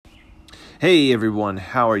Hey everyone,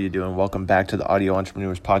 how are you doing? Welcome back to the Audio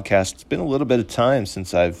Entrepreneurs Podcast. It's been a little bit of time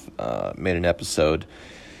since I've made an episode.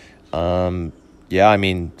 Since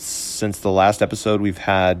the last episode, we've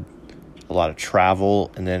had a lot of travel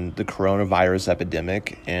and then the coronavirus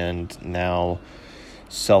epidemic and now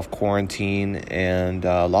self-quarantine and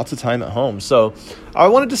lots of time at home. So I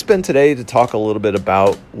wanted to spend today to talk a little bit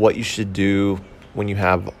about what you should do when you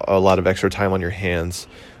have a lot of extra time on your hands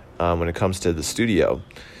when it comes to the studio.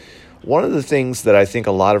 One of the things that I think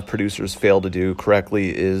a lot of producers fail to do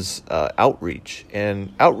correctly is outreach.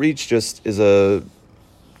 And outreach just is an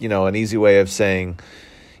easy way of saying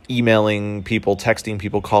emailing people, texting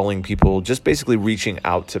people, calling people, just basically reaching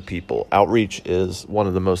out to people. Outreach is one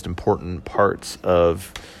of the most important parts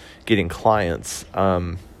of getting clients.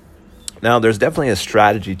 Now, there's definitely a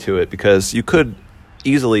strategy to it because you could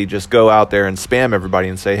easily just go out there and spam everybody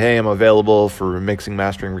and say, hey, I'm available for mixing,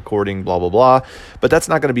 mastering, recording, blah, blah, blah. But that's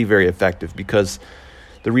not going to be very effective because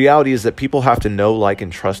the reality is that people have to know, like,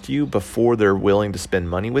 and trust you before they're willing to spend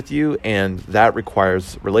money with you. And that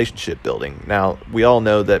requires relationship building. Now, we all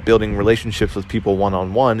know that building relationships with people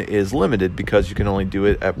one-on-one is limited because you can only do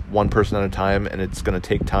it at one person at a time and it's going to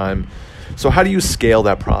take time. So how do you scale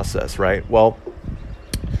that process, right? Well,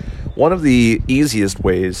 one of the easiest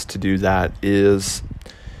ways to do that is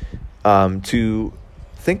to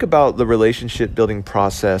think about the relationship building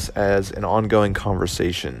process as an ongoing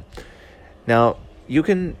conversation. Now, you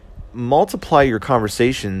can multiply your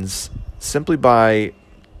conversations simply by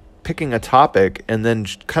picking a topic and then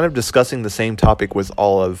kind of discussing the same topic with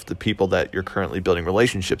all of the people that you're currently building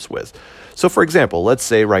relationships with. So, for example, let's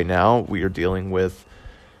say right now we are dealing with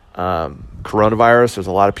coronavirus. There's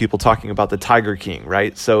a lot of people talking about the Tiger King,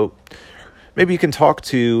 right? So maybe you can talk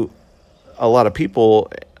to a lot of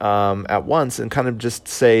people at once and kind of just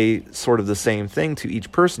say sort of the same thing to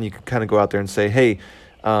each person. You can kind of go out there and say, hey,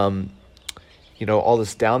 all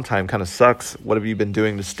this downtime kind of sucks. What have you been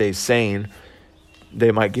doing to stay sane?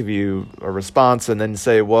 They might give you a response and then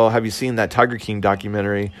say, well, have you seen that Tiger King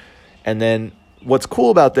documentary? And then what's cool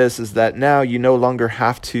about this is that now you no longer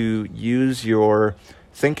have to use your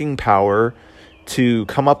thinking power to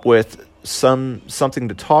come up with something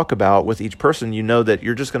to talk about with each person. You know that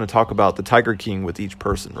you're just going to talk about the Tiger King with each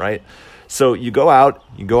person, right? So you go out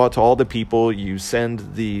to all the people, you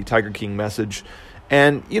send the Tiger King message,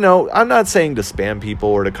 and I'm not saying to spam people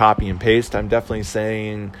or to copy and paste. I'm definitely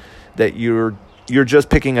saying that you're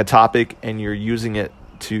just picking a topic and you're using it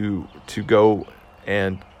to go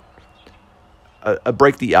and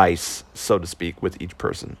break the ice, so to speak, with each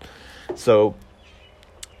person. So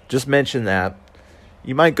just mention that.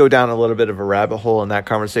 You might go down a little bit of a rabbit hole in that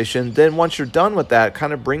conversation. Then once you're done with that,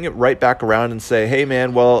 kind of bring it right back around and say, hey,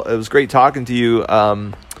 man, well, it was great talking to you.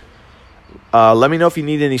 Let me know if you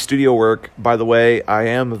need any studio work. By the way, I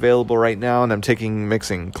am available right now, and I'm taking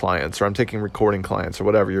mixing clients, or I'm taking recording clients, or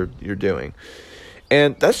whatever you're doing.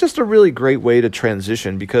 And that's just a really great way to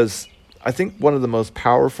transition, because I think one of the most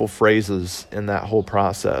powerful phrases in that whole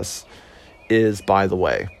process is, by the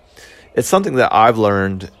way. It's something that I've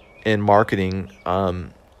learned in marketing,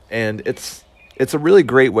 and it's a really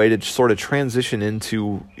great way to sort of transition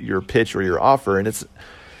into your pitch or your offer. And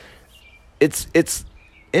it's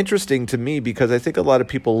interesting to me because I think a lot of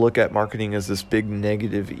people look at marketing as this big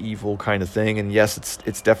negative, evil kind of thing. And yes,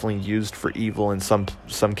 it's definitely used for evil in some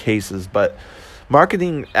cases, but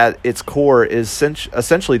marketing at its core is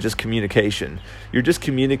essentially just communication. You're just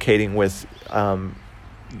communicating with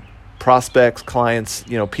prospects, clients,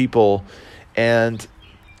 people, and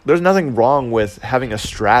there's nothing wrong with having a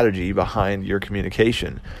strategy behind your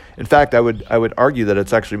communication. In fact, I would argue that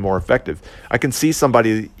it's actually more effective. I can see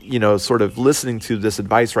somebody, sort of listening to this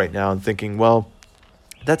advice right now and thinking, well,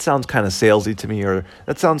 that sounds kind of salesy to me, or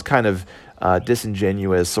that sounds kind of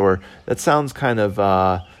disingenuous, or that sounds kind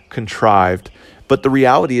of contrived. But the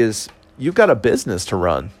reality is you've got a business to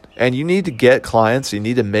run and you need to get clients, you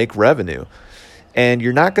need to make revenue. And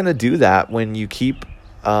you're not going to do that when you keep,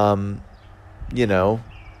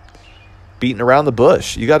 beating around the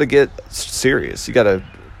bush. You got to get serious. You got to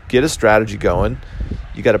get a strategy going.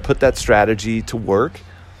 You got to put that strategy to work.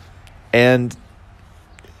 And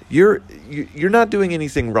you're not doing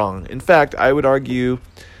anything wrong. In fact, I would argue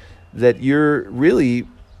that you're really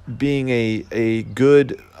being a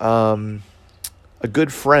good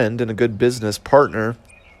friend and a good business partner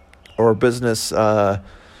or businessman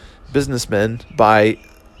by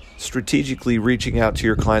strategically reaching out to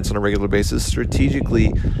your clients on a regular basis,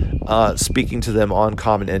 strategically speaking to them on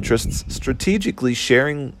common interests, strategically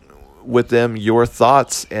sharing with them your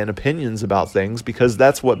thoughts and opinions about things, because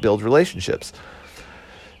that's what builds relationships.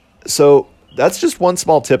 So that's just one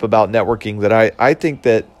small tip about networking that I think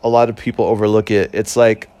that a lot of people overlook it. It's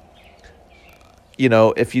like,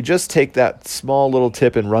 if you just take that small little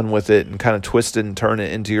tip and run with it and kind of twist it and turn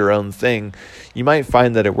it into your own thing, you might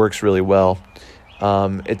find that it works really well.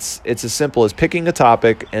 It's as simple as picking a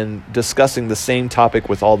topic and discussing the same topic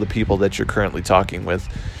with all the people that you're currently talking with.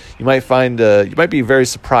 You might be very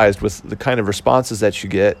surprised with the kind of responses that you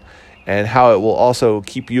get and how it will also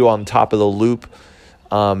keep you on top of the loop,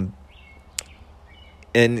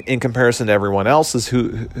 in comparison to everyone else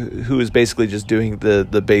who is basically just doing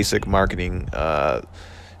the basic marketing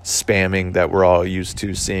spamming that we're all used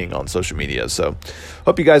to seeing on social media. So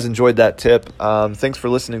hope you guys enjoyed that tip. Thanks for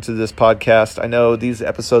listening to this podcast. I know these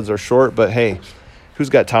episodes are short, but hey, who's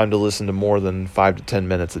got time to listen to more than 5 to 10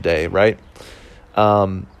 minutes a day, right?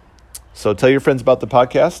 So tell your friends about the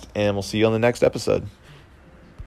podcast, and we'll see you on the next episode.